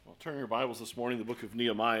Turn your Bibles this morning to the book of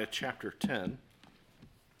Nehemiah, chapter 10.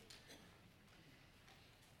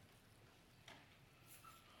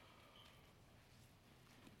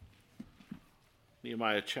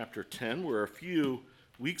 Nehemiah chapter 10. We're a few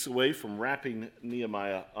weeks away from wrapping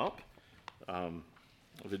Nehemiah up. I've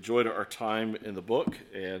enjoyed our time in the book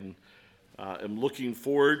and am looking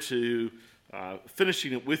forward to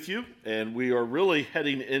finishing it with you. And we are really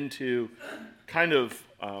heading into kind of,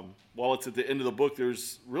 while it's at the end of the book,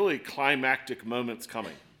 there's really climactic moments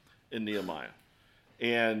coming in Nehemiah.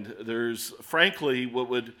 And there's, frankly, what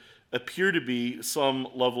would appear to be some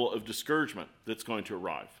level of discouragement that's going to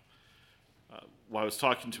arrive. While I was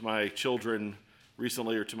talking to my children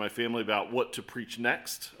recently, or to my family, about what to preach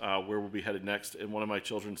next, where we'll be headed next, and one of my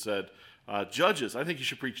children said, Judges, I think you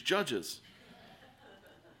should preach Judges.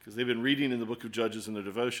 Because they've been reading in the book of Judges in their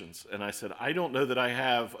devotions. And I said, I don't know that I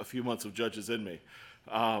have a few months of Judges in me.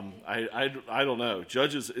 I don't know.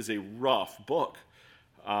 Judges is a rough book.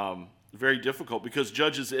 Very difficult, because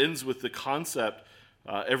Judges ends with the concept,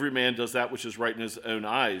 every man does that which is right in his own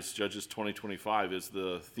eyes. Judges 20:25 is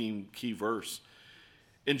the theme key verse.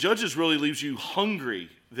 And Judges really leaves you hungry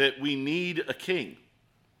that we need a king.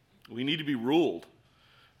 We need to be ruled.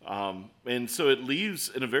 And so it leaves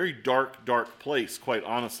in a very dark, dark place, quite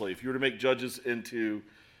honestly. If you were to make Judges into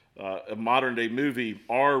a modern day movie,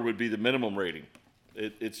 R would be the minimum rating.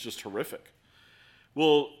 It's just horrific.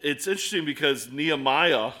 Well, it's interesting because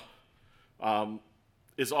Nehemiah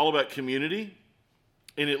is all about community,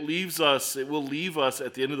 and it will leave us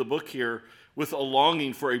at the end of the book here with a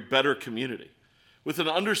longing for a better community, with an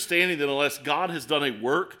understanding that unless God has done a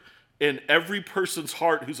work in every person's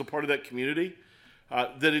heart who's a part of that community,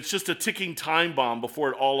 that it's just a ticking time bomb before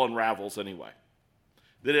it all unravels anyway.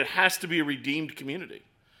 That it has to be a redeemed community.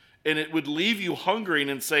 And it would leave you hungering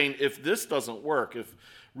and saying, if this doesn't work, if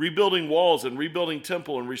rebuilding walls and rebuilding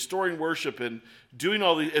temple and restoring worship and doing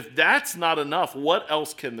all these, if that's not enough, what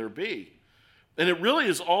else can there be? And it really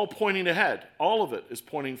is all pointing ahead. All of it is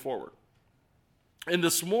pointing forward. And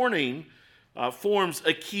this morning forms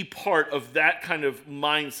a key part of that kind of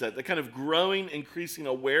mindset, that kind of growing, increasing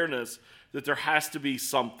awareness that there has to be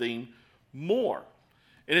something more.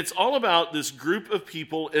 And it's all about this group of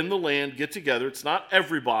people in the land get together. It's not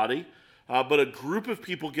everybody, but a group of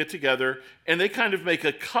people get together, and they kind of make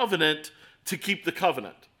a covenant to keep the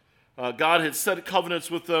covenant. God had set covenants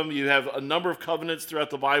with them. You have a number of covenants throughout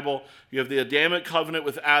the Bible. You have the Adamic covenant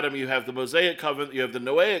with Adam. You have the Mosaic covenant. You have the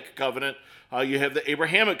Noahic covenant. You have the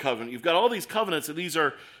Abrahamic covenant. You've got all these covenants, and these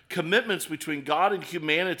are commitments between God and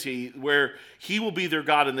humanity where he will be their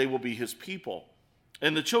God and they will be his people.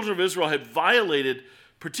 And the children of Israel had violated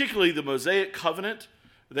particularly the Mosaic covenant.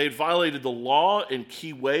 They had violated the law in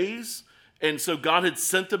key ways. And so God had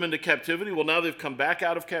sent them into captivity. Well, now they've come back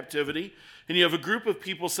out of captivity. And you have a group of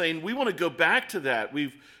people saying, we want to go back to that.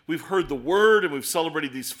 We've heard the word, and we've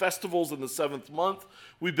celebrated these festivals in the 7th month.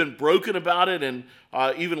 We've been broken about it. And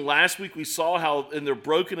even last week we saw how in their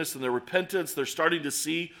brokenness and their repentance, they're starting to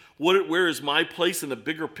see where is my place in the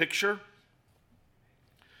bigger picture.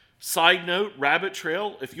 Side note, Rabbit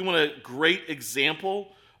Trail, if you want a great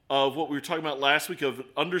example of what we were talking about last week of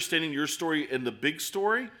understanding your story and the big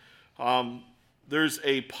story, there's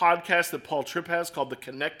a podcast that Paul Tripp has called the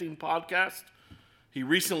Connecting Podcast. He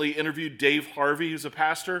recently interviewed Dave Harvey, who's a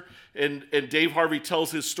pastor, and Dave Harvey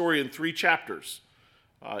tells his story in 3 chapters.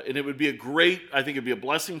 And it would be I think it'd be a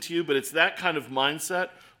blessing to you, but it's that kind of mindset.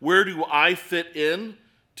 Where do I fit in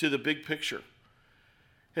to the big picture?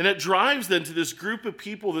 And it drives then to this group of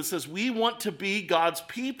people that says, we want to be God's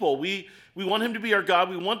people. We want him to be our God.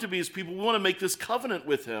 We want to be his people. We want to make this covenant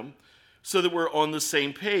with him so that we're on the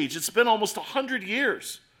same page. It's been almost 100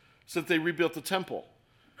 years since they rebuilt the temple.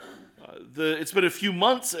 It's been a few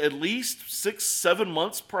months, at least 6, 7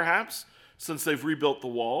 months perhaps, since they've rebuilt the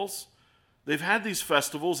walls. They've had these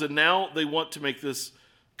festivals, and now they want to make this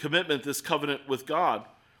commitment, this covenant with God.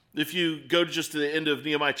 If you go to the end of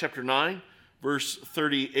Nehemiah chapter 9, verse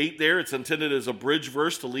 38 there, it's intended as a bridge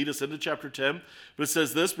verse to lead us into chapter 10. But it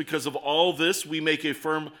says this, because of all this, we make a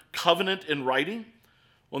firm covenant in writing.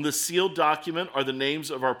 On the sealed document are the names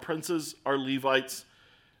of our princes, our Levites,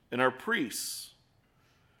 and our priests.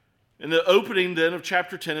 And the opening then of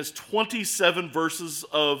chapter 10 is 27 verses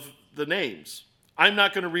of the names. I'm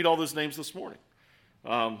not going to read all those names this morning.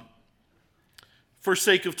 For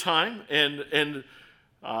sake of time, and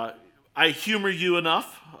I humor you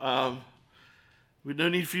enough. We no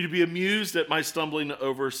need for you to be amused at my stumbling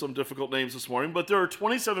over some difficult names this morning, but there are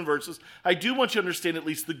 27 verses. I do want you to understand at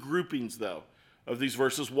least the groupings, though, of these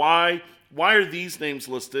verses. Why are these names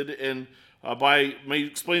listed, and by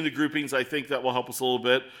explaining the groupings, I think that will help us a little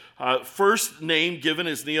bit. First name given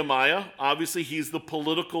is Nehemiah. Obviously, he's the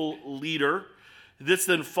political leader. That's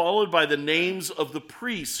then followed by the names of the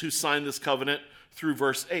priests who signed this covenant through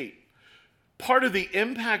verse 8. Part of the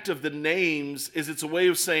impact of the names is it's a way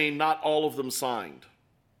of saying not all of them signed.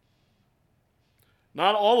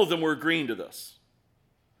 Not all of them were agreeing to this.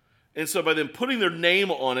 And so by them putting their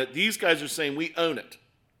name on it, these guys are saying, we own it.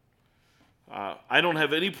 I don't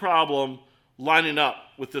have any problem lining up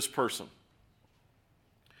with this person.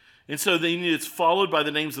 And so then it's followed by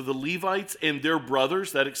the names of the Levites and their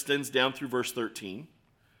brothers. That extends down through verse 13.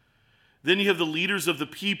 Then you have the leaders of the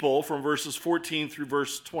people from verses 14 through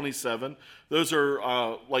verse 27. Those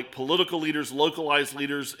are like political leaders, localized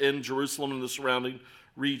leaders in Jerusalem and the surrounding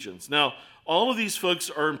regions. Now, all of these folks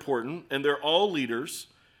are important, and they're all leaders.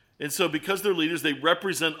 And so because they're leaders, they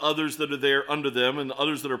represent others that are there under them and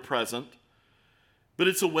others that are present. But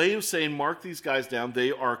it's a way of saying, mark these guys down.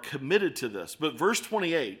 They are committed to this. But verse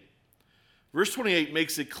 28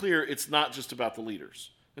 makes it clear it's not just about the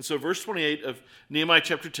leaders. And so verse 28 of Nehemiah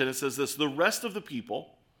chapter 10, it says this: the rest of the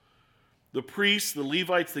people, the priests, the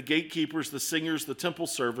Levites, the gatekeepers, the singers, the temple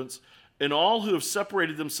servants, and all who have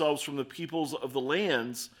separated themselves from the peoples of the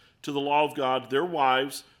lands to the law of God, their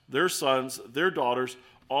wives, their sons, their daughters,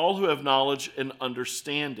 all who have knowledge and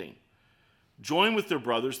understanding, join with their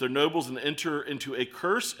brothers, their nobles, and enter into a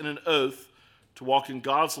curse and an oath to walk in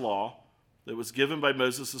God's law that was given by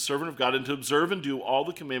Moses, the servant of God, and to observe and do all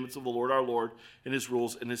the commandments of the Lord our Lord and his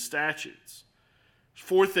rules and his statutes. There's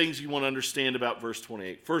 4 things you want to understand about verse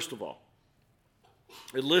 28. First of all,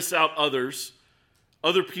 it lists out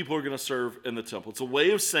other people are going to serve in the temple. It's a way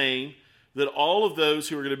of saying that all of those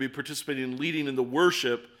who are going to be participating in leading in the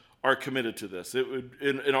worship are committed to this. It would,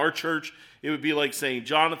 in our church, it would be like saying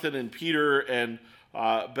Jonathan and Peter and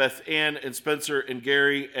Beth Ann and Spencer and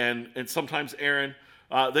Gary and sometimes Aaron,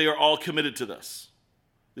 they are all committed to this.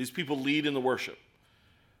 These people lead in the worship.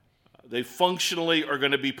 They functionally are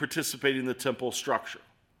going to be participating in the temple structure.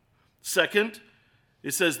 Second,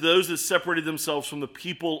 it says those that separated themselves from the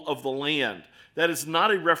people of the land. That is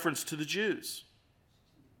not a reference to the Jews.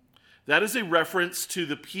 That is a reference to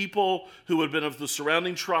the people who had been of the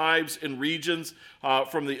surrounding tribes and regions,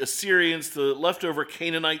 from the Assyrians to the leftover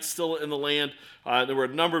Canaanites still in the land. There were a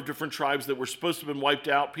number of different tribes that were supposed to have been wiped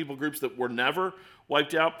out, people groups that were never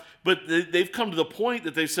wiped out. But they've come to the point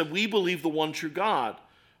that they said, we believe the one true God.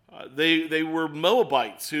 They were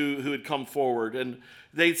Moabites who had come forward, and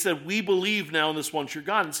they said, we believe now in this one true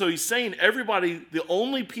God. And so he's saying everybody, the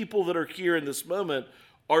only people that are here in this moment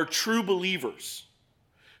are true believers.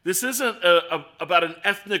 This isn't about an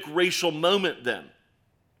ethnic, racial moment then.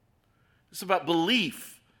 It's about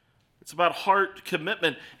belief. It's about heart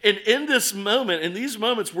commitment. And in this moment, in these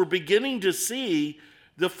moments, we're beginning to see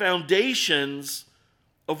the foundations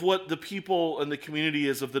of what the people and the community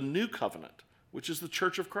is of the new covenant, which is the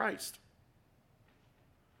church of Christ.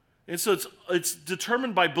 And so it's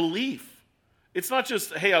determined by belief. It's not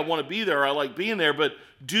just, hey, I want to be there, I like being there, but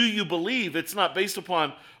do you believe? It's not based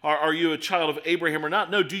upon, are you a child of Abraham or not?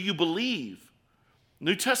 No, do you believe? The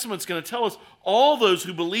New Testament's going to tell us all those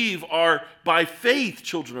who believe are by faith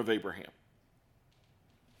children of Abraham.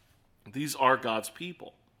 These are God's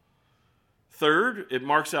people. Third, it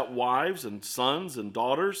marks out wives and sons and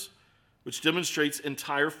daughters, which demonstrates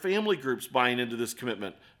entire family groups buying into this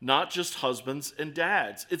commitment, not just husbands and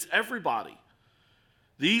dads. It's everybody.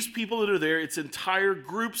 These people that are there, it's entire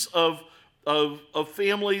groups of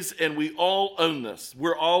families, and we all own this.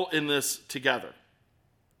 We're all in this together.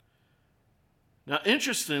 Now,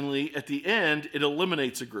 interestingly, at the end, it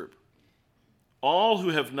eliminates a group. All who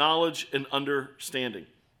have knowledge and understanding.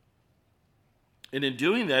 And in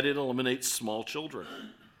doing that, it eliminates small children.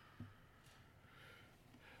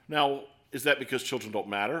 Now, is that because children don't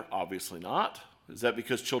matter? Obviously not. Is that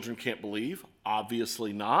because children can't believe?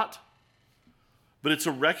 Obviously not. But it's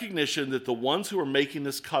a recognition that the ones who are making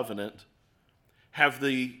this covenant have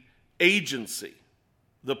the agency,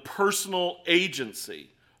 the personal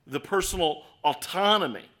agency, the personal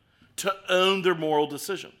autonomy to own their moral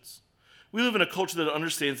decisions. We live in a culture that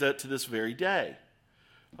understands that to this very day.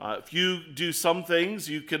 If you do some things,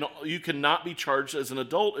 you cannot be charged as an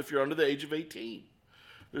adult if you're under the age of 18.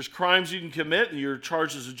 There's crimes you can commit, and you're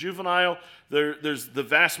charged as a juvenile. There's the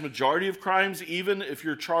vast majority of crimes, even if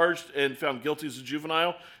you're charged and found guilty as a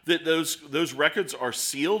juvenile, that those records are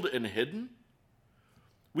sealed and hidden.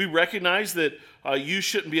 We recognize that you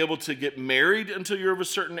shouldn't be able to get married until you're of a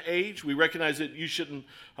certain age. We recognize that you shouldn't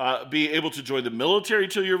be able to join the military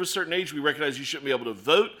until you're of a certain age. We recognize you shouldn't be able to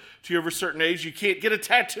vote until you're of a certain age. You can't get a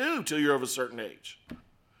tattoo until you're of a certain age.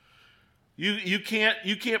 You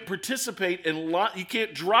can't participate in you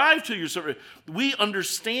can't drive to your service. We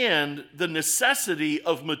understand the necessity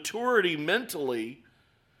of maturity mentally,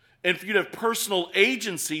 and for you to have personal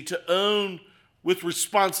agency to own with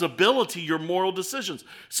responsibility your moral decisions.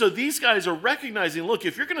 So these guys are recognizing, look,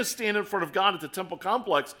 if you're going to stand in front of God at the temple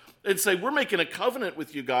complex and say, we're making a covenant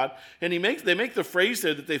with you, God, and they make the phrase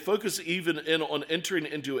there that they focus even in on entering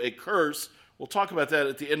into a curse. We'll talk about that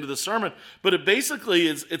at the end of the sermon. But it basically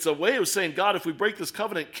it's a way of saying, God, if we break this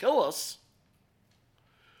covenant, kill us.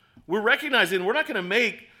 We're recognizing we're not going to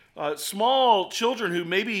make small children who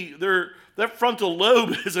maybe that frontal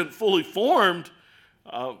lobe isn't fully formed,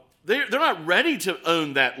 they're not ready to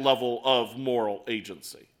own that level of moral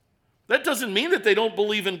agency. That doesn't mean that they don't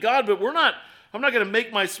believe in God, but I'm not going to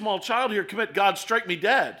make my small child here commit, God, strike me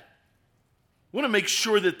dead. I want to make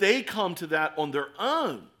sure that they come to that on their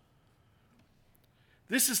own.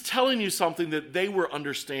 This is telling you something that they were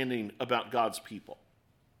understanding about God's people.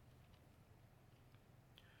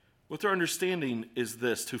 What they're understanding is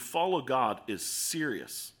this: to follow God is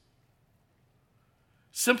serious.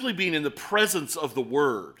 Simply being in the presence of the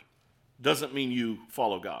Word doesn't mean you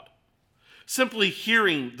follow God. Simply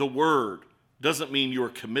hearing the Word doesn't mean you're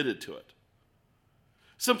committed to it.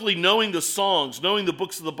 Simply knowing the songs, knowing the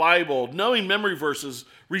books of the Bible, knowing memory verses,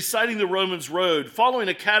 reciting the Romans Road, following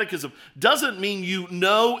a catechism, doesn't mean you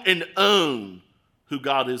know and own who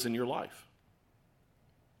God is in your life.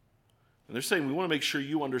 And they're saying we want to make sure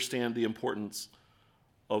you understand the importance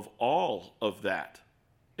of all of that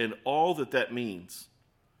and all that that means.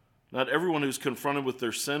 Not everyone who's confronted with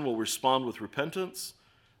their sin will respond with repentance.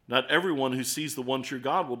 Not everyone who sees the one true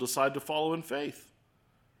God will decide to follow in faith.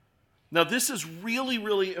 Now, this is really,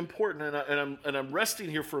 really important, and I'm resting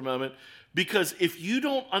here for a moment, because if you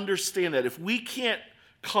don't understand that, if we can't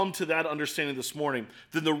come to that understanding this morning,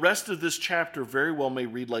 then the rest of this chapter very well may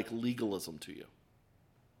read like legalism to you.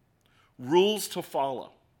 Rules to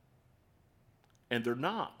follow. And they're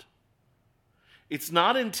not. It's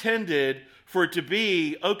not intended for it to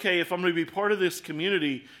be, okay, if I'm going to be part of this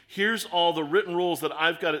community, here's all the written rules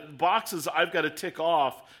that boxes I've got to tick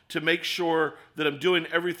off to make sure that I'm doing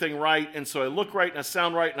everything right, and so I look right and I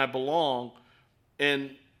sound right and I belong,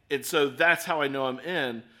 and so that's how I know I'm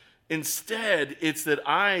in. Instead, it's that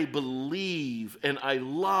I believe and I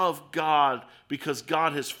love God because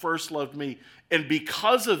God has first loved me. And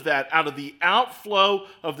because of that, out of the outflow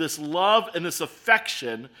of this love and this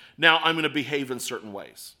affection, now I'm going to behave in certain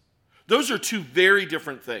ways. Those are two very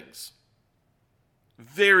different things.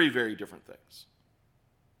 Very, very different things.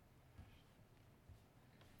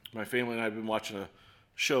 My family and I have been watching a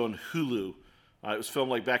show on Hulu. It was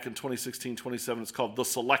filmed like back in 2016, 2017. It's called The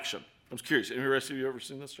Selection. I'm curious. Any rest of you ever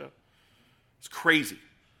seen this show? It's crazy.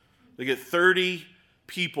 They get 30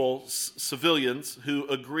 people, civilians, who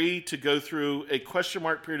agree to go through a question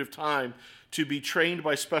mark period of time to be trained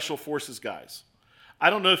by Special Forces guys. I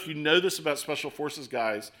don't know if you know this about Special Forces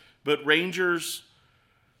guys, but Rangers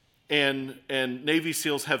and Navy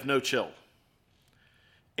SEALs have no chill.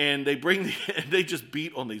 And they just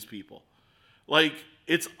beat on these people. Like,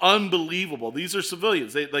 it's unbelievable. These are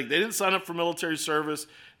civilians. They didn't sign up for military service.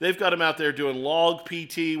 They've got them out there doing log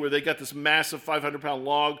PT, where they got this massive 500-pound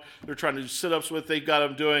log they're trying to do sit-ups with. They've got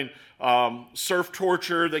them doing surf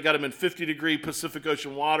torture. They got them in 50-degree Pacific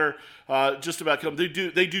Ocean water. Just about come. They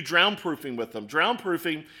do drown proofing with them. Drown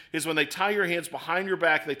proofing is when they tie your hands behind your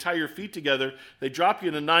back, they tie your feet together, they drop you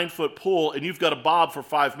in a 9-foot pool, and you've got to bob for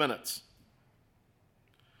 5 minutes.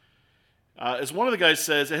 As one of the guys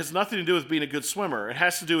says, it has nothing to do with being a good swimmer. It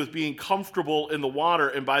has to do with being comfortable in the water,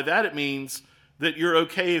 and by that it means that you're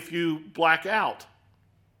okay if you black out.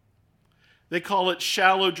 They call it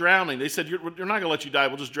shallow drowning. They said, you're not going to let you die.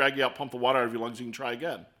 We'll just drag you out, pump the water out of your lungs, you can try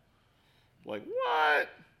again. Like, what?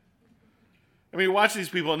 I mean, you watch these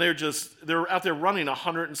people, and they're out there running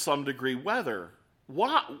 100 and some degree weather.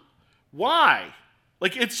 Why?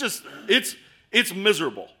 Like, it's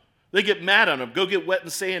miserable. They get mad on them. Go get wet and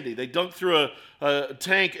sandy. They dunk through a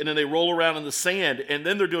tank, and then they roll around in the sand, and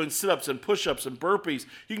then they're doing sit-ups and push-ups and burpees.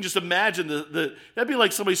 You can just imagine that'd be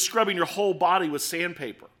like somebody scrubbing your whole body with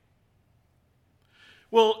sandpaper.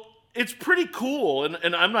 Well, it's pretty cool,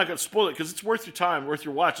 and I'm not going to spoil it because it's worth your time, worth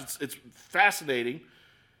your watch. It's fascinating.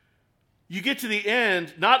 You get to the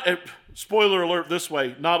end, spoiler alert this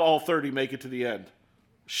way, not all 30 make it to the end.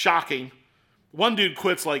 Shocking. One dude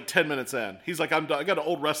quits like 10 minutes in. He's like, I'm done. I got an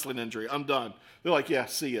old wrestling injury. I'm done. They're like, yeah,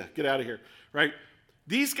 see ya. Get out of here. Right?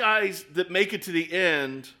 These guys that make it to the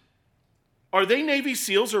end, are they Navy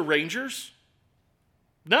SEALs or Rangers?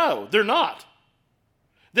 No, they're not.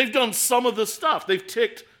 They've done some of the stuff. They've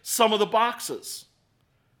ticked some of the boxes.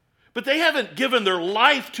 But they haven't given their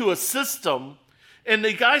life to a system. And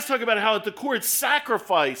the guys talk about how at the core it's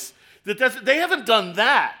sacrifice. They haven't done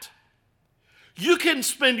that. You can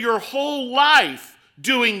spend your whole life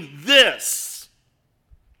doing this.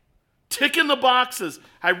 Ticking the boxes.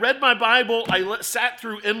 I read my Bible. I sat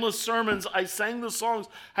through endless sermons. I sang the songs.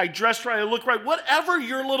 I dressed right. I looked right. Whatever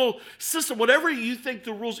your little system, whatever you think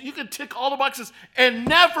the rules, you can tick all the boxes and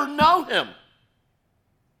never know him.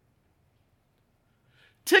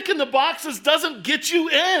 Ticking the boxes doesn't get you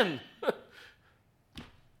in.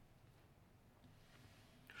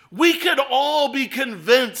 We could all be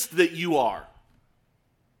convinced that you are.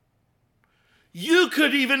 You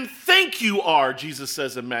could even think you are, Jesus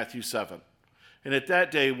says in Matthew 7. And at that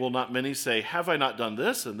day will not many say, have I not done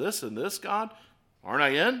this and this and this, God? Aren't I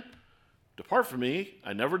in? Depart from me,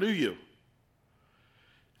 I never knew you.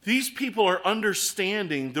 These people are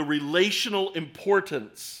understanding the relational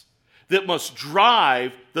importance that must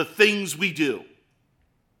drive the things we do.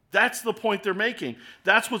 That's the point they're making.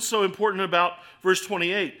 That's what's so important about verse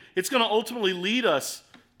 28. It's going to ultimately lead us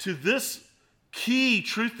to this key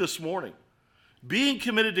truth this morning. Being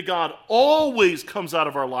committed to God always comes out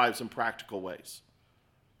of our lives in practical ways.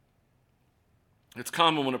 It's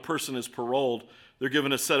common when a person is paroled, they're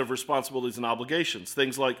given a set of responsibilities and obligations.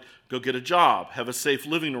 Things like go get a job, have a safe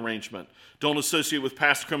living arrangement, don't associate with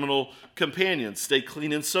past criminal companions, stay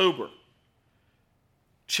clean and sober.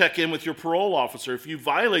 Check in with your parole officer. If you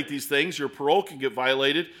violate these things, your parole can get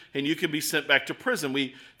violated and you can be sent back to prison.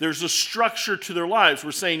 There's a structure to their lives.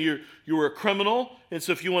 We're saying you were a criminal, and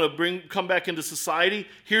so if you want to come back into society,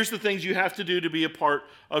 here's the things you have to do to be a part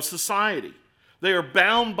of society. They are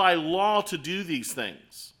bound by law to do these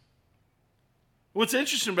things. What's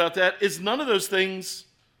interesting about that is none of those things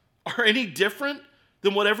are any different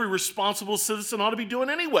than what every responsible citizen ought to be doing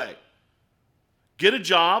anyway. Get a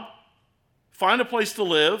job, find a place to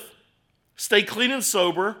live, stay clean and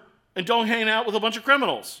sober, and don't hang out with a bunch of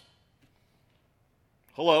criminals.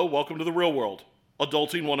 Hello, welcome to the real world.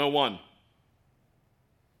 Adulting 101.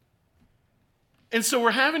 And so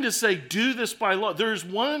we're having to say, do this by law. There's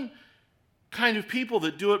one kind of people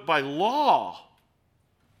that do it by law.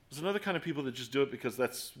 There's another kind of people that just do it because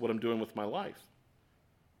that's what I'm doing with my life.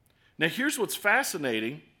 Now, here's what's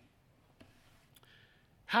fascinating.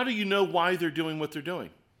 How do you know why they're doing what they're doing?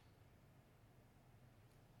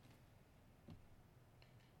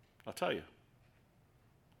 I'll tell you.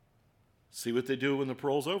 See what they do when the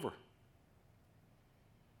parole's over.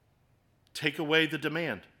 Take away the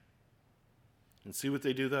demand and see what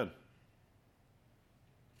they do then.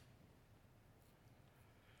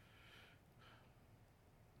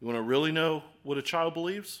 You want to really know what a child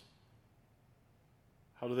believes?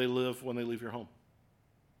 How do they live when they leave your home?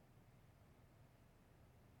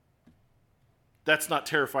 That's not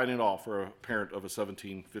terrifying at all for a parent of a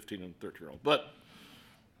 17, 15, and 13-year-old. But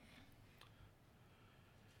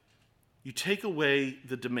you take away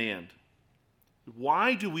the demand.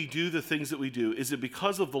 Why do we do the things that we do? Is it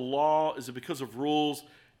because of the law? Is it because of rules?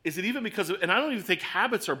 Is it even because of, and I don't even think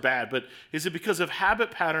habits are bad, but is it because of habit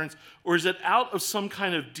patterns, or is it out of some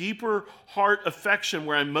kind of deeper heart affection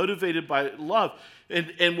where I'm motivated by love?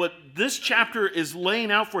 And what this chapter is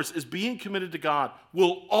laying out for us is being committed to God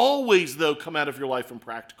will always, though, come out of your life in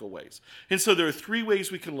practical ways. And so there are three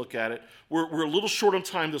ways we can look at it. We're a little short on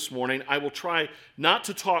time this morning. I will try not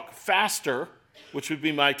to talk faster, which would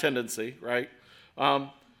be my tendency, right?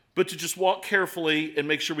 But to just walk carefully and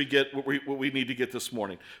make sure we get what we need to get this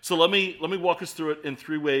morning. So let me walk us through it in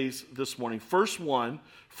three ways this morning. First one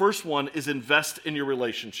is invest in your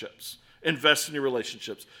relationships. Invest in your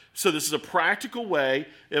relationships. So this is a practical way.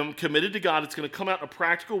 I'm committed to God. It's going to come out in a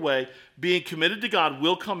practical way. Being committed to God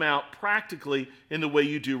will come out practically in the way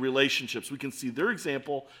you do relationships. We can see their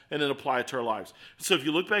example and then apply it to our lives. So if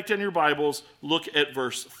you look back down your Bibles, look at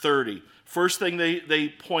verse 30. First thing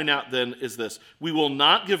they point out then is this. We will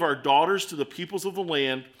not give our daughters to the peoples of the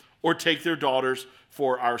land or take their daughters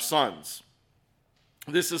for our sons.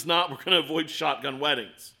 This is not, we're going to avoid shotgun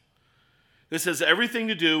weddings. This has everything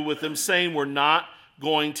to do with them saying we're not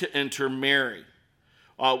going to intermarry.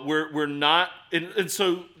 We're not, and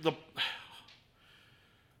so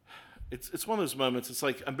it's one of those moments. It's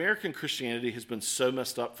like American Christianity has been so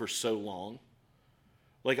messed up for so long.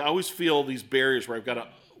 Like I always feel these barriers where I've got to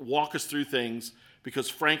walk us through things because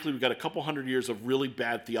frankly we've got a couple hundred years of really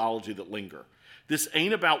bad theology that linger. This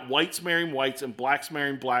ain't about whites marrying whites and blacks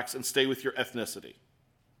marrying blacks and stay with your ethnicity.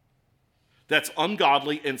 That's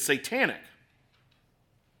ungodly and satanic.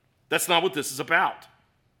 That's not what this is about.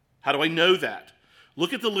 How do I know that?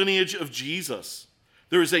 Look at the lineage of Jesus.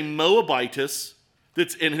 There is a Moabitess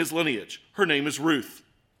that's in his lineage. Her name is Ruth.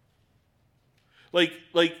 Like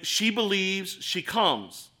she believes, she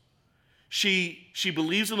comes. She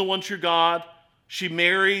believes in the one true God. She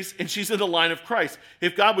marries, and she's in the line of Christ.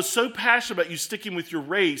 If God was so passionate about you sticking with your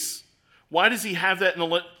race, why does he have that in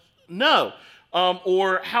the... No.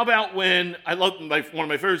 Or how about when, I love one of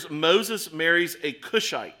my favorites, Moses marries a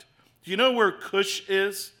Cushite. Do you know where Cush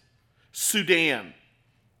is? Sudan.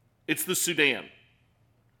 It's the Sudan.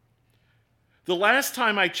 The last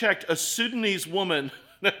time I checked, a Sudanese woman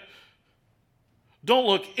don't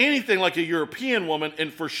look anything like a European woman,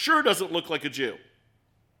 and for sure doesn't look like a Jew.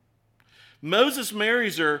 Moses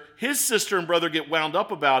marries her. His sister and brother get wound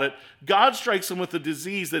up about it. God strikes him with a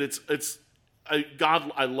disease that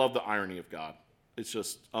God. I love the irony of God. It's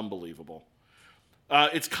just unbelievable.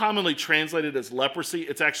 It's commonly translated as leprosy.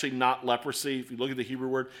 It's actually not leprosy. If you look at the Hebrew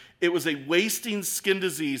word, it was a wasting skin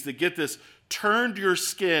disease that, get this, turned your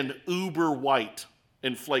skin uber white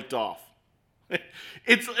and flaked off.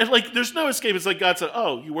 It's like there's no escape. It's like God said,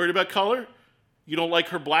 oh, you worried about color? You don't like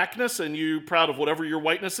her blackness and you proud of whatever your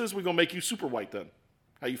whiteness is? We're going to make you super white then.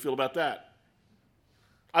 How you feel about that?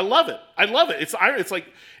 I love it. I love it. It's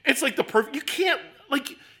like the perfect...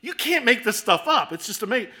 You can't make this stuff up. It's just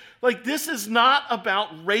amazing. Like, this is not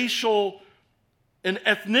about racial and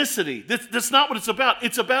ethnicity. That's not what it's about.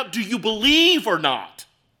 It's about, do you believe or not?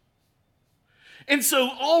 And so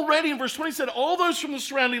already in verse 20 said, all those from the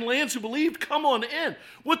surrounding lands who believed, come on in.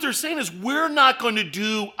 What they're saying is, we're not going to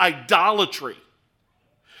do idolatry.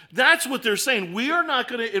 That's what they're saying. We are not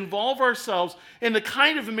going to involve ourselves in the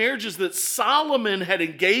kind of marriages that Solomon had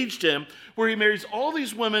engaged in, where he marries all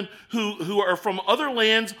these women who are from other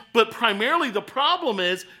lands, but primarily the problem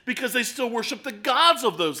is because they still worship the gods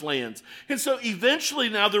of those lands. And so eventually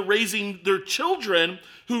now they're raising their children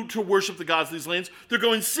to worship the gods of these lands. They're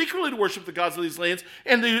going secretly to worship the gods of these lands,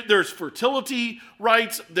 and there's fertility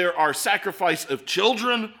rites, there are sacrifice of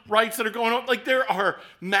children rites that are going on. Like, there are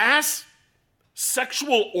mass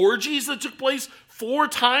sexual orgies that took place 4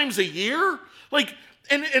 times a year. Like,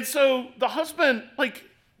 and so the husband, like,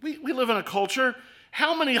 we live in a culture.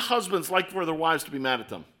 How many husbands like for their wives to be mad at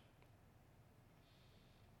them?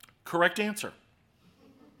 Correct answer.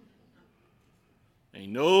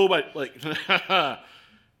 Ain't nobody, like,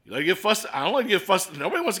 you like to get fussed. I don't like to get fussed.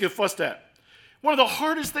 Nobody wants to get fussed at. One of the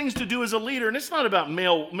hardest things to do as a leader, and it's not about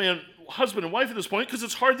man, husband and wife at this point, because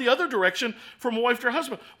it's hard the other direction from a wife to her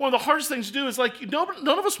husband. One of the hardest things to do is, like,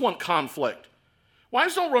 none of us want conflict.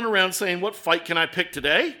 Wives don't run around saying, what fight can I pick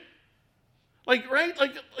today? Like, right?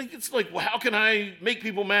 Like it's like, well, how can I make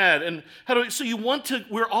people mad? And so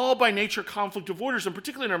we're all by nature conflict avoiders, and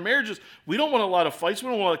particularly in our marriages, we don't want a lot of fights, we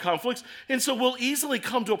don't want a lot of conflicts, and so we'll easily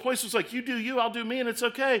come to a place where it's like, you do you, I'll do me, and it's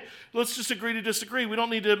okay. Let's just agree to disagree. We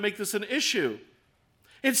don't need to make this an issue.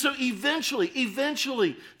 And so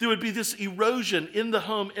eventually, there would be this erosion in the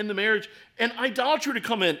home, in the marriage, and idolatry to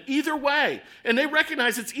come in either way. And they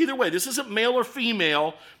recognize it's either way. This isn't male or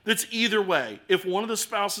female. That's either way. If one of the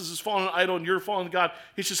spouses is falling an idol and you're falling to God,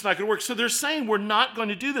 it's just not going to work. So they're saying we're not going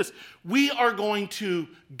to do this. We are going to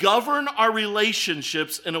govern our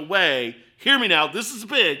relationships in a way, hear me now, this is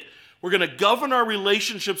big. We're going to govern our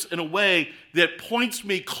relationships in a way that points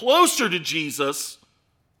me closer to Jesus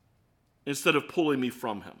instead of pulling me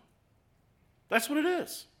from him. That's what it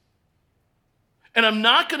is. And I'm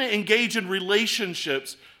not going to engage in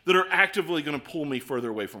relationships that are actively going to pull me further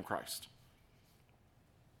away from Christ.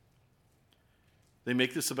 They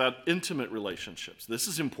make this about intimate relationships. This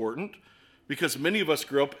is important because many of us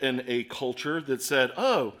grew up in a culture that said,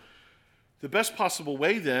 oh, the best possible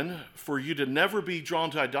way then for you to never be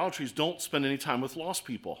drawn to idolatry is don't spend any time with lost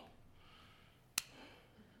people.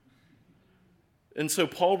 And so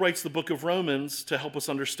Paul writes the book of Romans to help us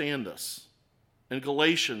understand this. And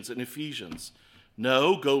Galatians and Ephesians.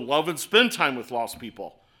 No, go love and spend time with lost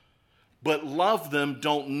people. But love them,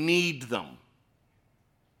 don't need them.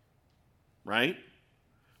 Right?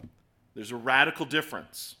 There's a radical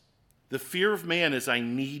difference. The fear of man is I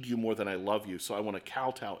need you more than I love you, so I want to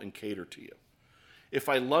kowtow and cater to you. If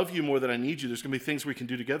I love you more than I need you, there's going to be things we can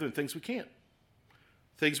do together and things we can't.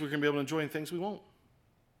 Things we're going to be able to enjoy and things we won't.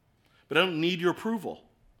 But I don't need your approval.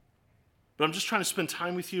 But I'm just trying to spend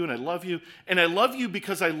time with you, and I love you. And I love you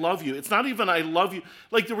because I love you. It's not even I love you.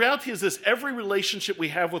 Like, the reality is this: every relationship we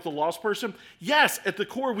have with a lost person, yes, at the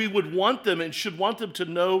core, we would want them and should want them to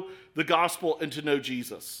know the gospel and to know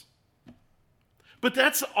Jesus. But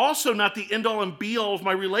that's also not the end-all and be-all of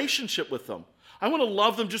my relationship with them. I want to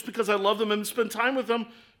love them just because I love them and spend time with them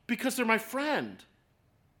because they're my friend.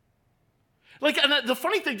 Like, and the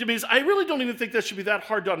funny thing to me is I really don't even think that should be that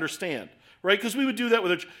hard to understand, right? Because we would do that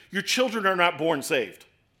with your children are not born saved,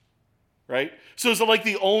 right? So is it like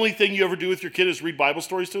the only thing you ever do with your kid is read Bible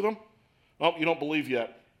stories to them? Oh, you don't believe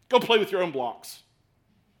yet. Go play with your own blocks.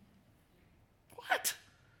 What?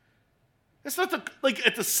 It's not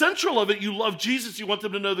at the central of it, you love Jesus, you want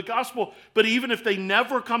them to know the gospel, but even if they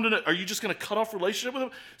never come to know, are you just going to cut off relationship with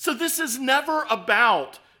them? So this is never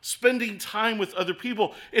about spending time with other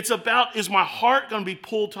people. It's about, is my heart going to be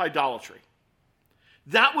pulled to idolatry?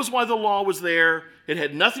 That was why the law was there. It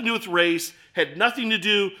had nothing to do with race, had nothing to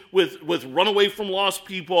do with run away from lost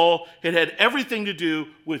people. It had everything to do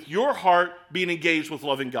with your heart being engaged with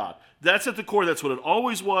loving God. That's at the core. That's what it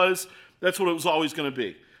always was. That's what it was always going to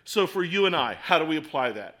be. So for you and I, how do we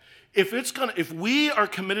apply that? If we are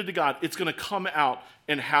committed to God, it's going to come out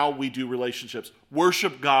in how we do relationships.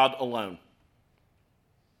 Worship God alone.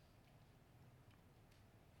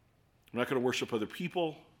 I'm not going to worship other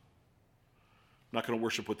people. I'm not going to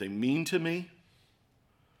worship what they mean to me.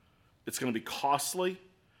 It's going to be costly.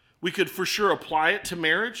 We could for sure apply it to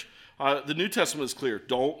marriage. The New Testament is clear.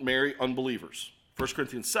 Don't marry unbelievers. 1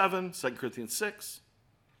 Corinthians 7, 2 Corinthians 6.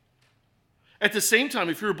 At the same time,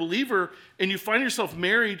 if you're a believer and you find yourself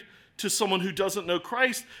married to someone who doesn't know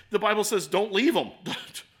Christ, the Bible says don't leave them.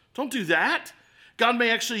 Don't do that. God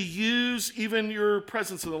may actually use even your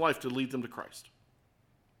presence in their life to lead them to Christ.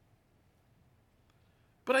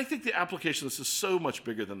 But I think the application of this is so much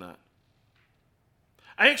bigger than that.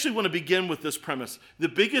 I actually want to begin with this premise. The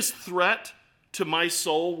biggest threat to my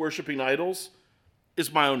soul worshiping idols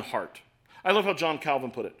is my own heart. I love how John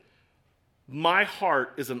Calvin put it. My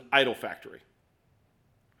heart is an idol factory.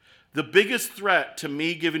 The biggest threat to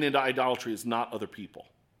me giving into idolatry is not other people.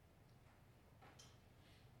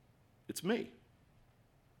 It's me.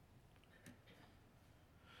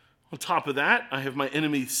 On top of that, I have my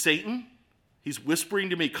enemy, Satan. He's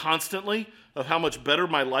whispering to me constantly of how much better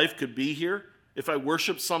my life could be here if I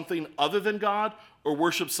worship something other than God or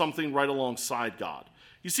worship something right alongside God.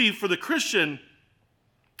 You see, for the Christian,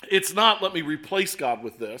 it's not let me replace God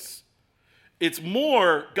with this. It's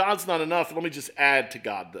more, God's not enough, let me just add to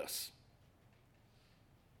God this.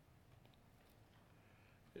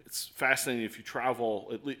 It's fascinating if you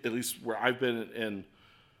travel, at least where I've been in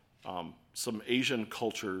some Asian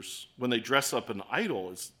cultures, when they dress up an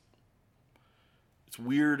idol, it's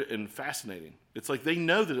weird and fascinating. It's like they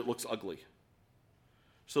know that it looks ugly.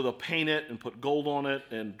 So they'll paint it and put gold on it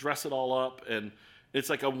and dress it all up, and it's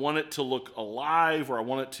like I want it to look alive, or I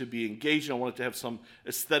want it to be engaging. I want it to have some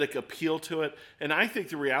aesthetic appeal to it. And I think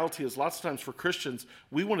the reality is lots of times for Christians,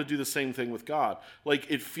 we want to do the same thing with God. Like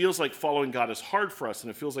it feels like following God is hard for us, and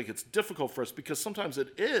it feels like it's difficult for us because sometimes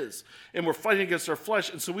it is. And we're fighting against our flesh.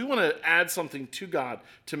 And so we want to add something to God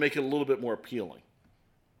to make it a little bit more appealing.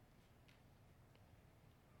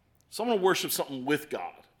 So I'm going to worship something with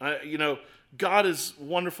God. God is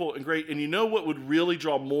wonderful and great. And you know what would really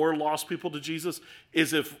draw more lost people to Jesus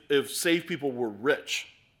is if saved people were rich.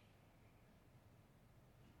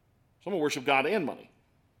 So I'm going to worship God and money.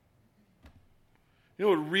 You know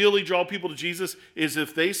what would really draw people to Jesus is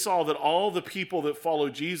if they saw that all the people that follow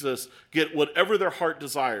Jesus get whatever their heart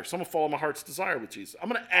desires. So I'm going to follow my heart's desire with Jesus. I'm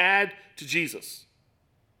going to add to Jesus.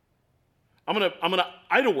 I'm going to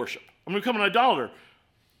idol worship. I'm going to become an idolater.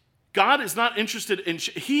 God is not interested in,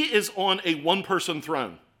 he is on a one-person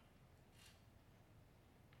throne.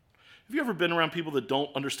 Have you ever been around people that don't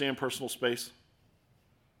understand personal space?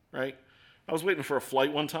 Right? I was waiting for a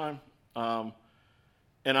flight one time, and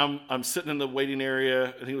I'm sitting in the waiting area.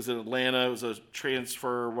 I think it was in Atlanta. It was a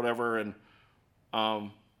transfer or whatever, and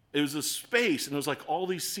it was a space, and it was like all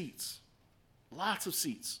these seats. Lots of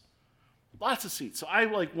seats. So I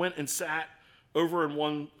went and sat over in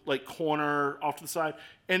one corner off to the side,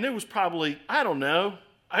 and there was probably, I don't know,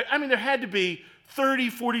 I mean there had to be 30,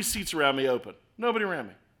 40 seats around me open. Nobody around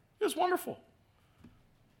me. It was wonderful.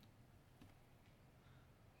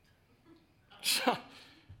 So,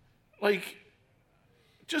 it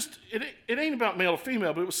ain't about male or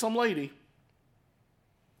female, but it was some lady,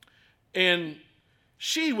 and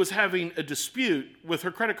she was having a dispute with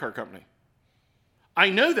her credit card company. I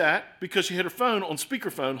know that because she had her phone on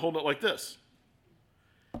speakerphone, holding it like this.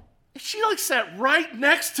 She sat right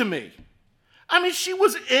next to me. I mean, she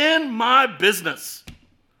was in my business.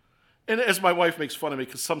 And as my wife makes fun of me,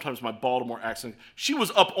 because sometimes my Baltimore accent, she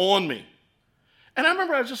was up on me. And I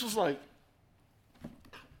remember I just was like,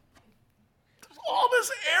 there's all this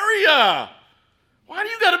area. Why do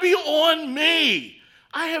you got to be on me?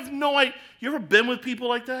 I have no idea. You ever been with people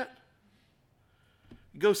like that?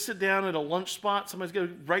 You go sit down at a lunch spot, somebody's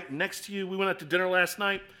going right next to you. We went out to dinner last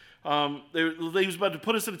night. They was about to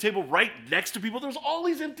put us at a table right next to people. There was all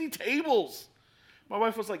these empty tables. My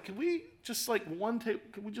wife was like, can we just one table,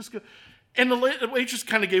 can we just go? And the waitress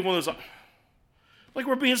kind of gave one of those,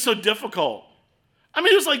 we're being so difficult. I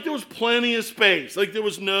mean, it was like there was plenty of space. Like there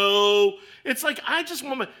was no, it's like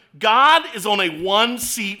God is on a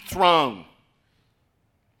one-seat throne.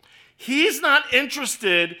 He's not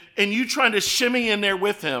interested in you trying to shimmy in there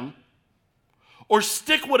with him or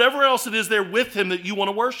stick whatever else it is there with him that you want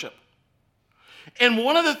to worship. And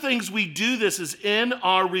one of the things we do this is in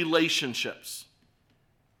our relationships.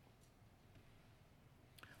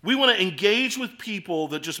 We want to engage with people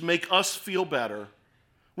that just make us feel better.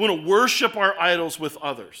 We want to worship our idols with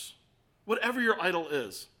others, whatever your idol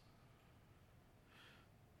is.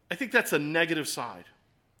 I think that's a negative side.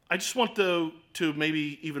 I just want, though, to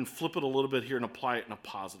maybe even flip it a little bit here and apply it in a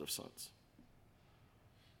positive sense.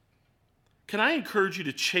 Can I encourage you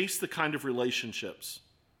to chase the kind of relationships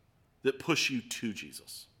that push you to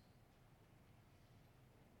Jesus?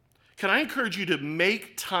 Can I encourage you to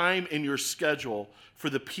make time in your schedule for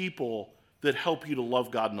the people that help you to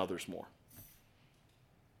love God and others more?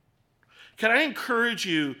 Can I encourage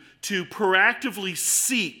you to proactively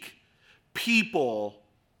seek people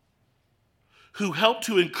who help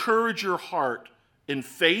to encourage your heart in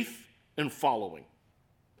faith and following?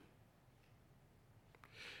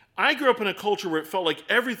 I grew up in a culture where it felt like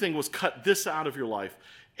everything was cut this out of your life.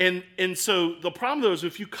 And so the problem, though, is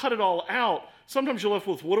if you cut it all out, sometimes you're left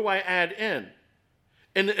with, what do I add in?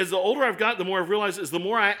 And as the older I've gotten, the more I've realized is the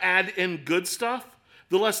more I add in good stuff,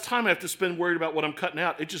 the less time I have to spend worried about what I'm cutting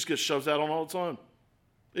out. It just gets shoved out on all its own.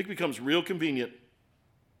 It becomes real convenient.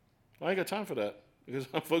 I ain't got time for that because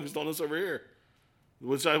I'm focused on this over here.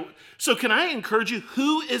 So can I encourage you,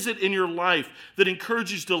 who is it in your life that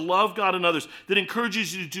encourages you to love God and others, that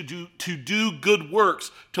encourages you to do good works,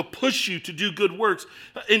 to push you to do good works,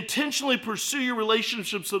 intentionally pursue your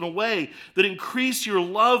relationships in a way that increase your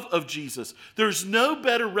love of Jesus? There's no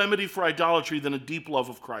better remedy for idolatry than a deep love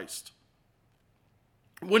of Christ.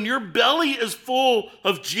 When your belly is full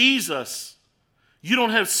of Jesus, you don't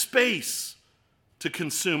have space to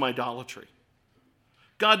consume idolatry.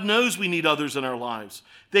 God knows we need others in our lives.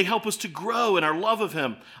 They help us to grow in our love of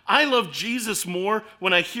him. I love Jesus more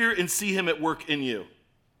when I hear and see him at work in you.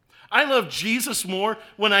 I love Jesus more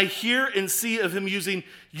when I hear and see of him using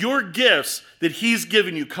your gifts that he's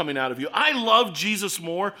given you coming out of you. I love Jesus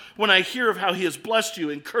more when I hear of how he has blessed you,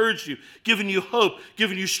 encouraged you, given you hope,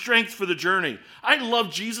 given you strength for the journey. I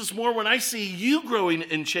love Jesus more when I see you growing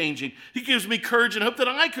and changing. He gives me courage and hope that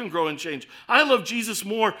I can grow and change. I love Jesus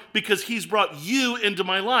more because he's brought you into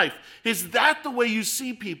my life. Is that the way you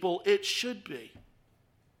see people? It should be.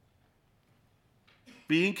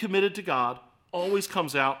 Being committed to God always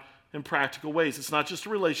comes out in practical ways. It's not just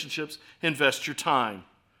relationships. Invest your time.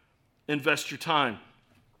 Invest your time.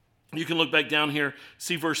 You can look back down here,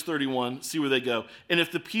 see verse 31, see where they go. And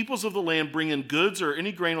if the peoples of the land bring in goods or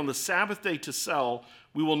any grain on the Sabbath day to sell,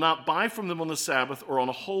 we will not buy from them on the Sabbath or on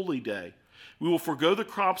a holy day. We will forego the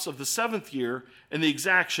crops of the seventh year and the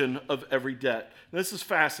exaction of every debt. Now, this is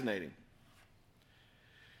fascinating.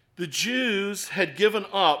 The Jews had given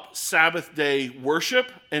up Sabbath day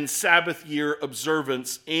worship and Sabbath year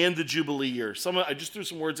observance and the Jubilee year. I just threw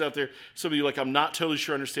some words out there. Some of you I'm not totally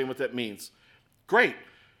sure I understand what that means. Great.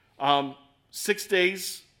 6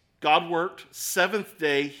 days God worked. Seventh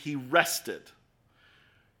day he rested.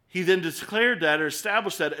 He then declared that or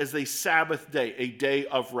established that as a Sabbath day, a day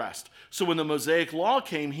of rest. So when the Mosaic law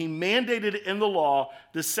came, he mandated in the law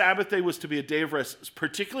the Sabbath day was to be a day of rest,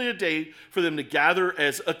 particularly a day for them to gather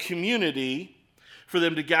as a community, for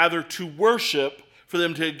them to gather to worship, for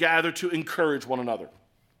them to gather to encourage one another.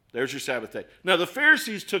 There's your Sabbath day. Now the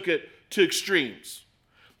Pharisees took it to extremes.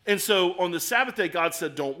 And so on the Sabbath day, God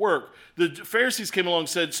said, don't work. The Pharisees came along and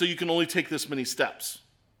said, so you can only take this many steps.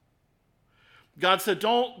 God said,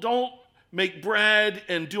 don't make bread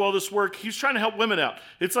and do all this work. He's trying to help women out.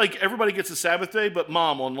 It's like everybody gets a Sabbath day, but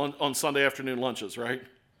mom on Sunday afternoon lunches, right?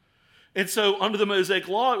 And so under the Mosaic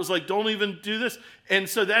law, it was like, don't even do this. And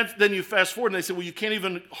so then you fast forward and they said, well, you can't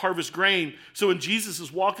even harvest grain. So when Jesus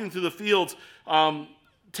is walking through the fields,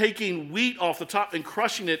 taking wheat off the top and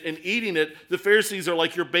crushing it and eating it, the Pharisees are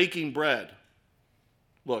like, you're baking bread.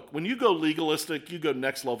 Look, when you go legalistic, you go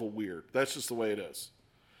next level weird. That's just the way it is.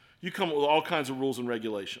 You come up with all kinds of rules and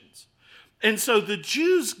regulations. And so the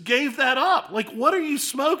Jews gave that up. Like, what are you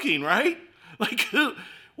smoking, right? Like,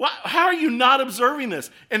 how are you not observing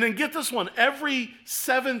this? And then get this one. Every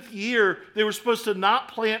seventh year, they were supposed to not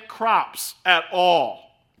plant crops at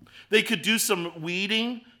all. They could do some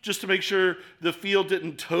weeding just to make sure the field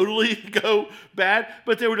didn't totally go bad,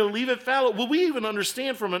 but they were to leave it fallow. Well, we even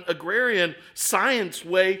understand from an agrarian science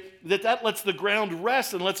way that lets the ground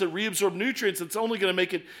rest and lets it reabsorb nutrients. It's only going to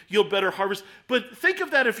make it yield better harvest. But think of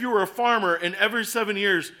that if you were a farmer and every 7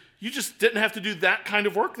 years You just didn't have to do that kind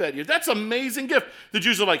of work that year. That's an amazing gift. The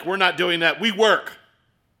Jews are like, we're not doing that. We work.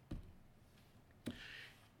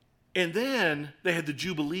 And then they had the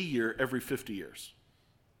Jubilee year every 50 years.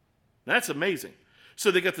 That's amazing.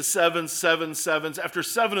 So they got the 7, 7, 7s. After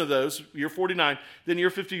 7 of those, year 49, then year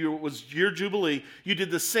 50 was year Jubilee. You did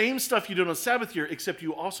the same stuff you did on Sabbath year, except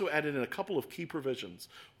you also added in a couple of key provisions.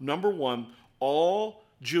 Number one, all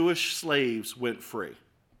Jewish slaves went free.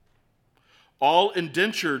 All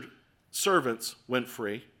indentured servants went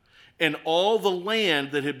free. And all the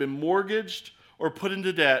land that had been mortgaged or put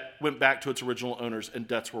into debt went back to its original owners, and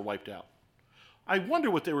debts were wiped out. I wonder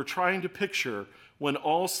what they were trying to picture when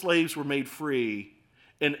all slaves were made free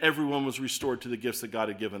and everyone was restored to the gifts that God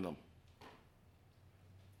had given them.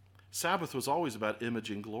 Sabbath was always about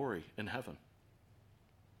imaging glory in heaven,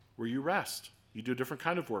 where you rest. You do a different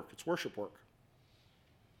kind of work. It's worship work.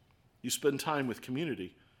 You spend time with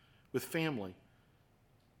community, with family.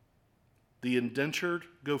 The indentured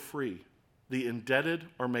go free. The indebted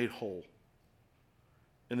are made whole.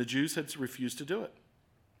 And the Jews had refused to do it.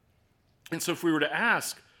 And so if we were to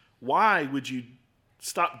ask, why would you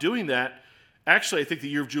stop doing that? Actually, I think the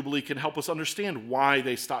year of Jubilee can help us understand why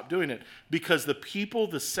they stopped doing it. Because the people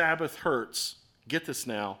the Sabbath hurts, get this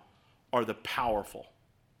now, are the powerful.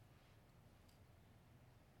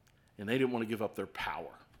 And they didn't want to give up their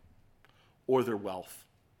power or their wealth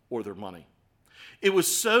or their money. It was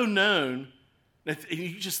so known, and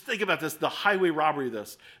you just think about this, the highway robbery of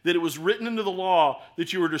this, that it was written into the law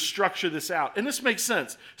that you were to structure this out. And this makes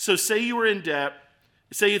sense. So say you were in debt,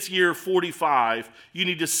 say it's year 45, you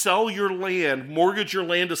need to sell your land, mortgage your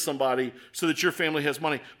land to somebody so that your family has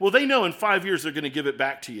money. Well, they know in 5 years they're going to give it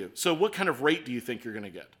back to you. So what kind of rate do you think you're going to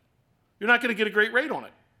get? You're not going to get a great rate on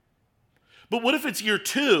it. But what if it's year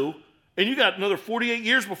 2 and you got another 48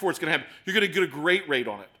 years before it's going to happen? You're going to get a great rate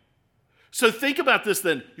on it. So think about this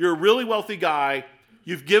then. You're a really wealthy guy.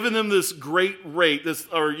 You've given them this great rate,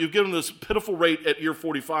 or you've given them this pitiful rate at year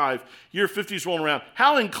 45. Year 50 is rolling around.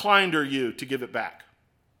 How inclined are you to give it back?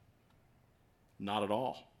 Not at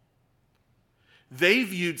all. They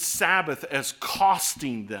viewed Sabbath as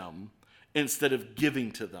costing them instead of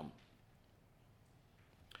giving to them.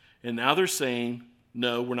 And now they're saying,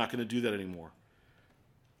 no, we're not going to do that anymore.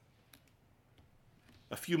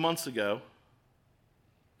 A few months ago,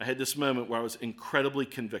 I had this moment where I was incredibly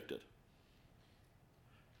convicted.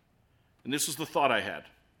 And this was the thought I had.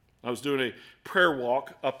 I was doing a prayer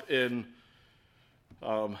walk up in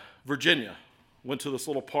Virginia. Went to this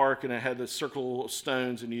little park, and I had this circle of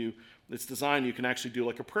stones, and it's designed, you can actually do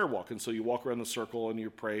like a prayer walk. And so you walk around the circle, and you're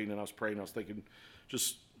praying, and I was praying, I was thinking,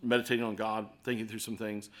 just meditating on God, thinking through some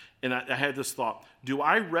things. And I had this thought, do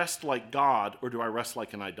I rest like God, or do I rest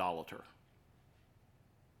like an idolater?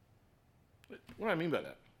 What do I mean by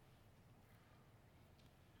that?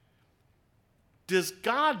 Does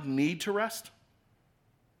God need to rest?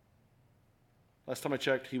 Last time I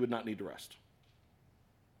checked, he would not need to rest.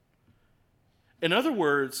 In other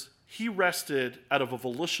words, he rested out of a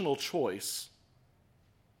volitional choice,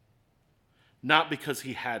 not because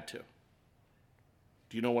he had to.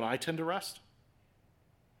 Do you know when I tend to rest?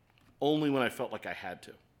 Only when I felt like I had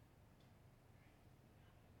to.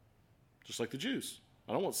 Just like the Jews.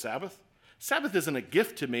 I don't want Sabbath. Sabbath isn't a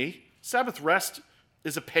gift to me. Sabbath rest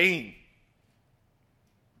is a pain.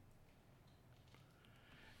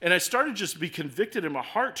 And I started just to be convicted in my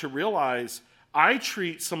heart to realize I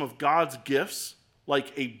treat some of God's gifts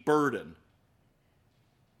like a burden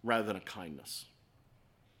rather than a kindness.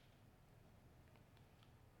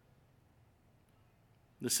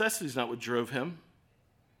 Necessity is not what drove him,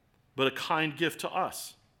 but a kind gift to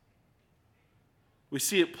us. We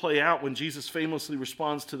see it play out when Jesus famously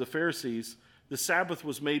responds to the Pharisees, the Sabbath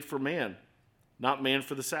was made for man, not man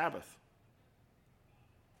for the Sabbath.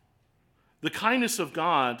 The kindness of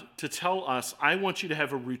God to tell us, I want you to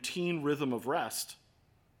have a routine rhythm of rest,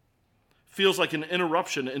 feels like an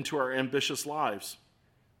interruption into our ambitious lives.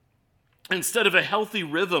 Instead of a healthy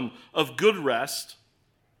rhythm of good rest,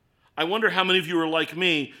 I wonder how many of you are like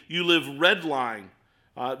me. You live red line.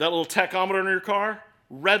 That little tachometer in your car,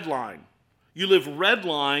 red line. You live red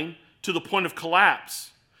line to the point of collapse.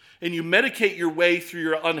 And you medicate your way through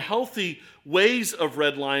your unhealthy ways of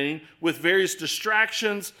redlining with various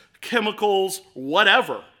distractions, chemicals,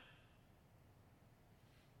 whatever.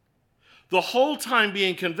 The whole time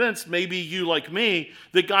being convinced, maybe you like me,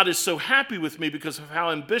 that God is so happy with me because of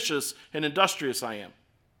how ambitious and industrious I am.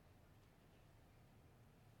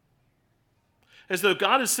 As though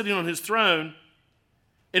God is sitting on his throne,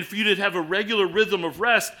 and for you to have a regular rhythm of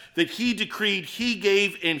rest that he decreed, he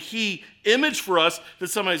gave, and he imaged for us, that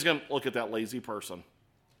somebody's going to look at that lazy person.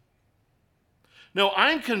 No,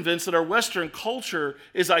 I'm convinced that our Western culture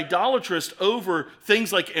is idolatrous over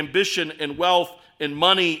things like ambition and wealth and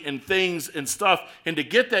money and things and stuff. And to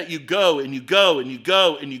get that, you go and you go and you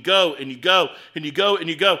go and you go and you go and you go and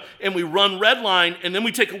you go. And we run red line, and then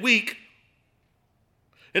we take a week,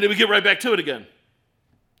 and then we get right back to it again.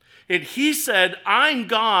 And he said, I'm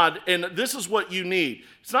God, and this is what you need.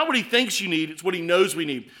 It's not what he thinks you need, it's what he knows we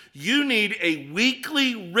need. You need a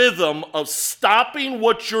weekly rhythm of stopping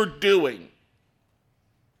what you're doing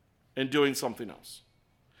and doing something else.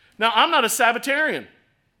 Now, I'm not a Sabbatarian.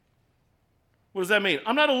 What does that mean?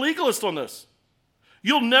 I'm not a legalist on this.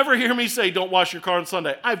 You'll never hear me say, don't wash your car on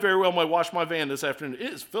Sunday. I very well might wash my van this afternoon.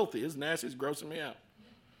 It is filthy. It's nasty. It's grossing me out.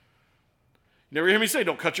 You never hear me say,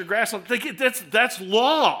 don't cut your grass on. That's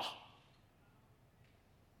law.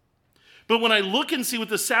 But when I look and see what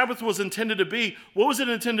the Sabbath was intended to be, what was it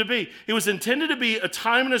intended to be? It was intended to be a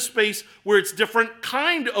time and a space where it's different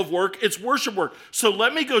kind of work. It's worship work. So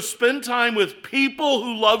let me go spend time with people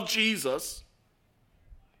who love Jesus.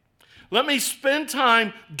 Let me spend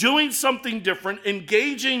time doing something different,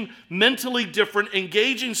 engaging mentally different,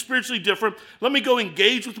 engaging spiritually different. Let me go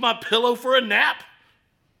engage with my pillow for a nap.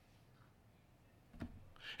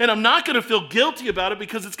 And I'm not going to feel guilty about it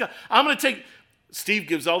because I'm going to take... Steve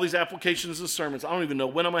gives all these applications and sermons. I don't even know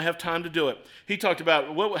when I'm going to have time to do it. He talked about,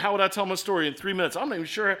 how would I tell my story in 3 minutes? I'm not even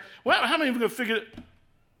sure. How am I even going to figure it?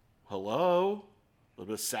 Hello? A little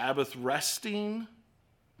bit of Sabbath resting.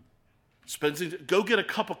 Go get a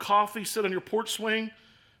cup of coffee, sit on your porch swing.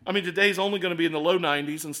 I mean, today's only going to be in the low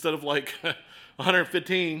 90s instead of like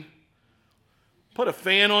 115. Put a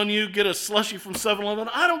fan on you, get a slushie from 7-Eleven.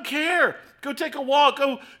 I don't care. Go take a walk.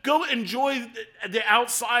 Go enjoy the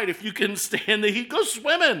outside if you can stand the heat. Go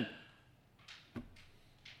swimming.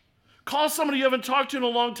 Call somebody you haven't talked to in a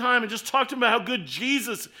long time and just talk to them about how good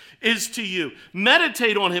Jesus is to you.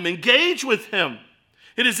 Meditate on him. Engage with him.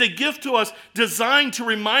 It is a gift to us designed to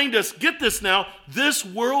remind us, get this now, this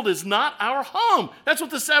world is not our home. That's what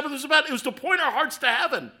the Sabbath was about. It was to point our hearts to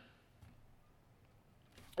heaven.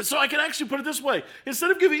 So I can actually put it this way. Instead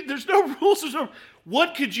of there's no rules.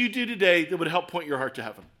 What could you do today that would help point your heart to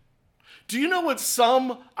heaven? Do you know what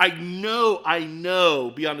I know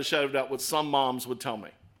beyond a shadow of doubt what some moms would tell me?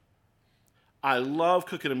 I love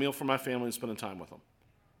cooking a meal for my family and spending time with them.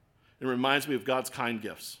 It reminds me of God's kind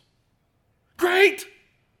gifts. Great!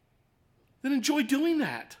 Then enjoy doing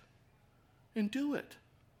that. And do it.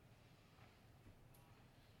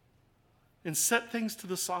 And set things to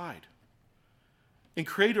the side. And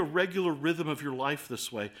create a regular rhythm of your life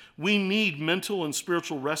this way. We need mental and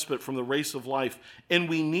spiritual respite from the race of life, and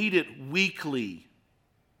we need it weekly.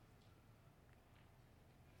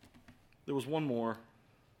 There was one more.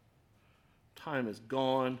 Time is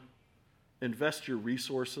gone. Invest your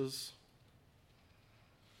resources.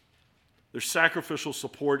 There's sacrificial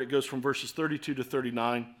support. It goes from verses 32 to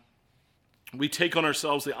 39. We take on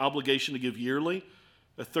ourselves the obligation to give yearly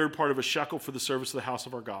a third part of a shekel for the service of the house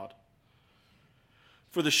of our God.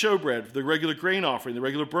 For the showbread, the regular grain offering, the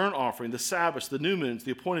regular burnt offering, the Sabbaths, the new moons,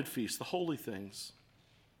 the appointed feasts, the holy things.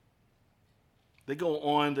 They go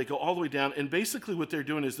all the way down, and basically what they're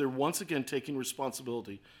doing is they're once again taking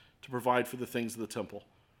responsibility to provide for the things of the temple.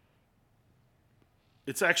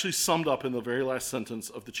 It's actually summed up in the very last sentence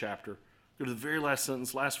of the chapter. Go to the very last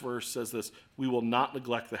sentence, last verse says this: we will not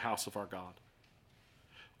neglect the house of our God.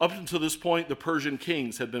 Up until this point, the Persian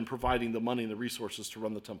kings had been providing the money and the resources to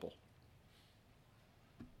run the temple.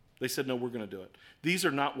 They said, no, we're going to do it. These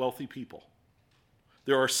are not wealthy people.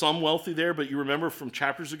 There are some wealthy there, but you remember from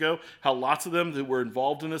chapters ago how lots of them that were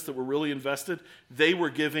involved in this, that were really invested, they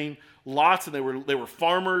were giving lots, and they were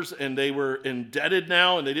farmers, and they were indebted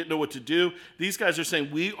now, and they didn't know what to do. These guys are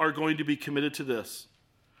saying, we are going to be committed to this.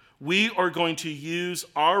 We are going to use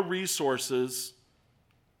our resources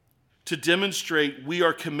to demonstrate we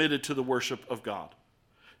are committed to the worship of God.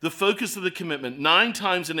 The focus of the commitment, 9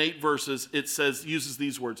 times in 8 verses, it uses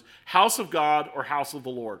these words: house of God or house of the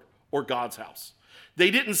Lord, or God's house. They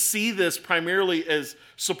didn't see this primarily as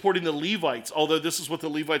supporting the Levites, although this is what the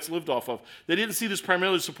Levites lived off of. They didn't see this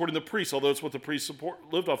primarily as supporting the priests, although it's what the priests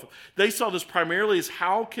lived off of. They saw this primarily as,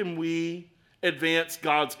 how can we advance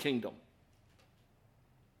God's kingdom?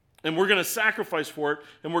 And we're going to sacrifice for it,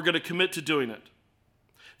 and we're going to commit to doing it.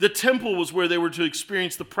 The temple was where they were to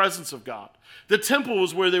experience the presence of God. The temple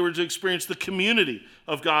was where they were to experience the community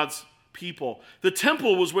of God's people. The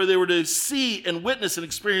temple was where they were to see and witness and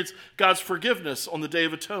experience God's forgiveness on the Day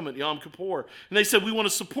of Atonement, Yom Kippur. And they said, we want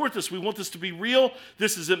to support this. We want this to be real.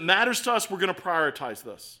 It matters to us. We're going to prioritize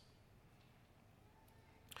this.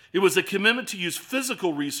 It was a commitment to use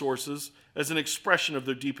physical resources as an expression of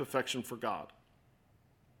their deep affection for God.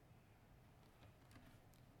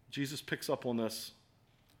 Jesus picks up on this.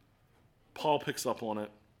 Paul picks up on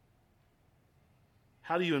it.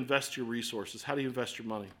 How do you invest your resources? How do you invest your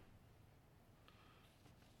money?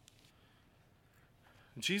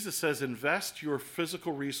 Jesus says, invest your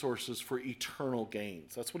physical resources for eternal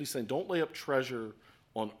gains. That's what he's saying. Don't lay up treasure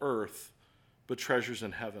on earth, but treasures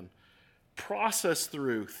in heaven. Process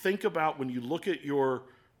through. Think about when you look at your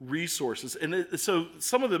resources. And so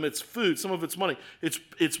some of them, it's food. Some of it's money. It's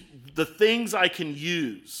the things I can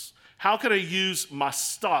use. How can I use my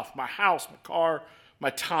stuff, my house, my car, my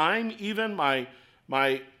time even, my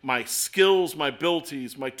skills, my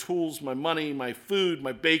abilities, my tools, my money, my food,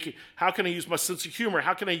 my baking. How can I use my sense of humor?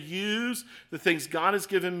 How can I use the things God has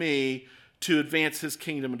given me to advance his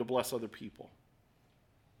kingdom and to bless other people?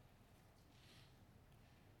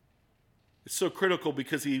 It's so critical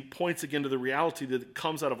because he points again to the reality that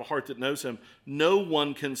comes out of a heart that knows him. No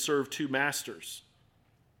one can serve two masters.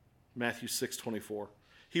 Matthew 6:24.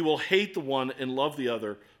 He will hate the one and love the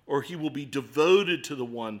other, or he will be devoted to the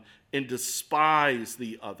one and despise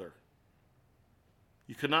the other.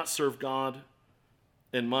 You cannot serve God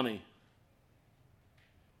and money.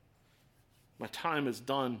 My time is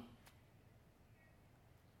done.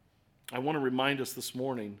 I want to remind us this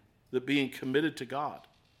morning that being committed to God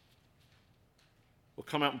will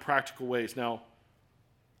come out in practical ways. Now,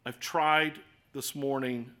 I've tried this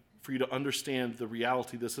morning for you to understand the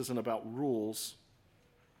reality. This isn't about rules.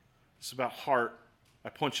 It's about heart. I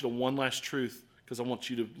point you to one last truth because I want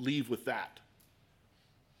you to leave with that.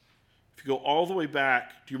 If you go all the way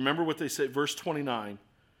back, do you remember what they say? Verse 29,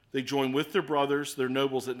 they join with their brothers, their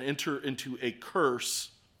nobles, and enter into a curse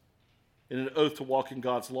and an oath to walk in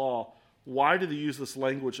God's law. Why do they use this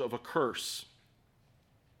language of a curse?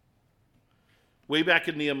 Way back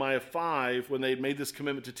in Nehemiah 5, when they had made this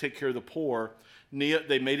commitment to take care of the poor,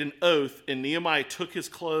 they made an oath, and Nehemiah took his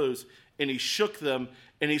clothes and he shook them,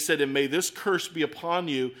 and he said, and may this curse be upon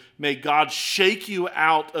you. May God shake you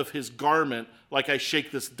out of his garment like I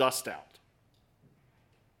shake this dust out.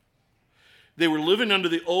 They were living under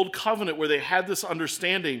the old covenant where they had this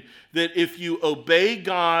understanding that if you obey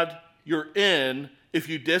God, you're in. If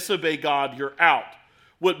you disobey God, you're out.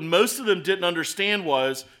 What most of them didn't understand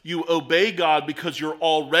was you obey God because you're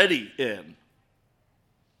already in.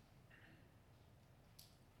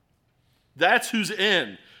 That's who's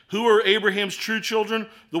in. Who are Abraham's true children?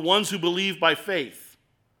 The ones who believe by faith.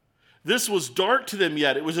 This was dark to them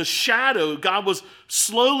yet. It was a shadow. God was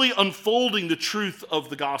slowly unfolding the truth of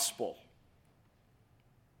the gospel.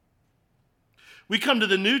 We come to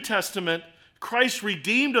the New Testament. Christ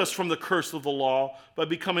redeemed us from the curse of the law by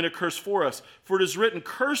becoming a curse for us. For it is written,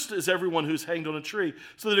 cursed is everyone who's hanged on a tree,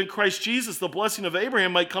 so that in Christ Jesus the blessing of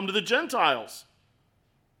Abraham might come to the Gentiles,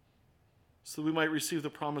 so that we might receive the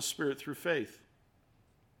promised Spirit through faith.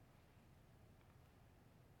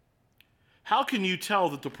 How can you tell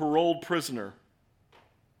that the paroled prisoner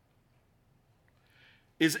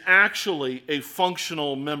is actually a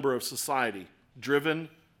functional member of society, driven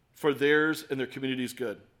for theirs and their community's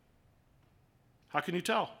good? How can you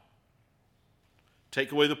tell?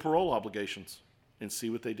 Take away the parole obligations and see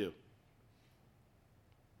what they do.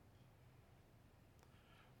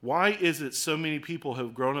 Why is it so many people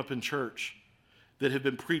have grown up in church that have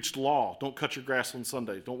been preached law? Don't cut your grass on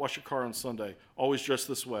Sunday. Don't wash your car on Sunday. Always dress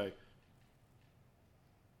this way.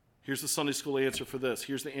 Here's the Sunday school answer for this.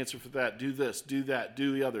 Here's the answer for that. Do this, do that,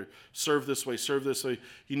 do the other. Serve this way, serve this way.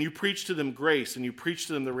 And you preach to them grace, and you preach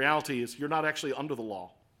to them the reality is you're not actually under the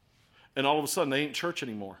law. And all of a sudden, they ain't church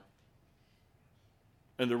anymore.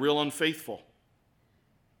 And they're real unfaithful.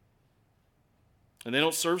 And they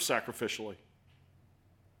don't serve sacrificially.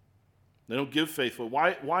 They don't give faithfully.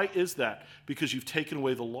 Why is that? Because you've taken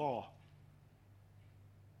away the law.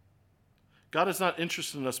 God is not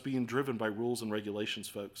interested in us being driven by rules and regulations,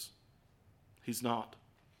 folks. He's not.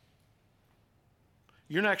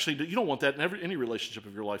 You don't want that in any relationship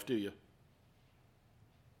of your life, do you?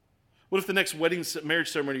 What if the next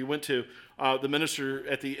marriage ceremony you went to, the minister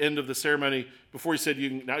at the end of the ceremony, before he said,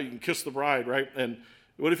 now you can kiss the bride, right? And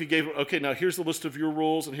what if he gave, okay, now here's the list of your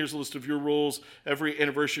rules, and here's the list of your rules. Every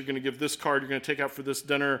anniversary, you're going to give this card. You're going to take out for this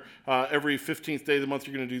dinner. Every 15th day of the month,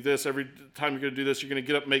 you're going to do this. Every time you're going to do this, you're going to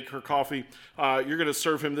get up and make her coffee. You're going to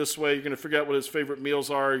serve him this way. You're going to figure out what his favorite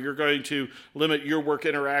meals are. You're going to limit your work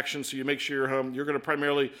interaction so you make sure you're home. You're going to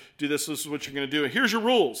primarily do this. This is what you're going to do. And here's your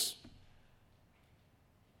rules.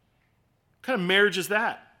 What kind of marriage is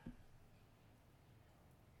that?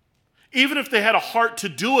 Even if they had a heart to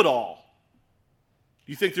do it all,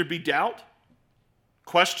 do you think there'd be doubt?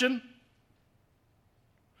 Question?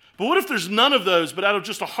 But what if there's none of those, but out of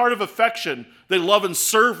just a heart of affection, they love and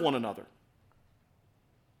serve one another?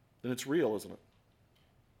 Then it's real, isn't it?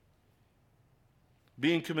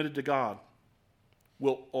 being committed to God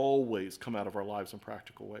will always come out of our lives in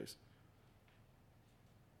practical ways.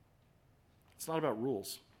 It's not about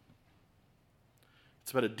rules.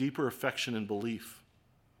 It's about a deeper affection and belief.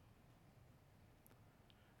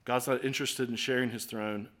 God's not interested in sharing his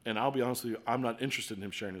throne, and I'll be honest with you, I'm not interested in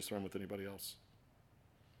him sharing his throne with anybody else.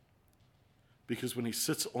 Because when he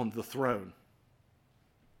sits on the throne,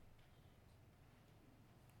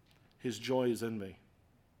 his joy is in me,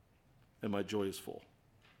 and my joy is full.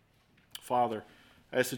 Father,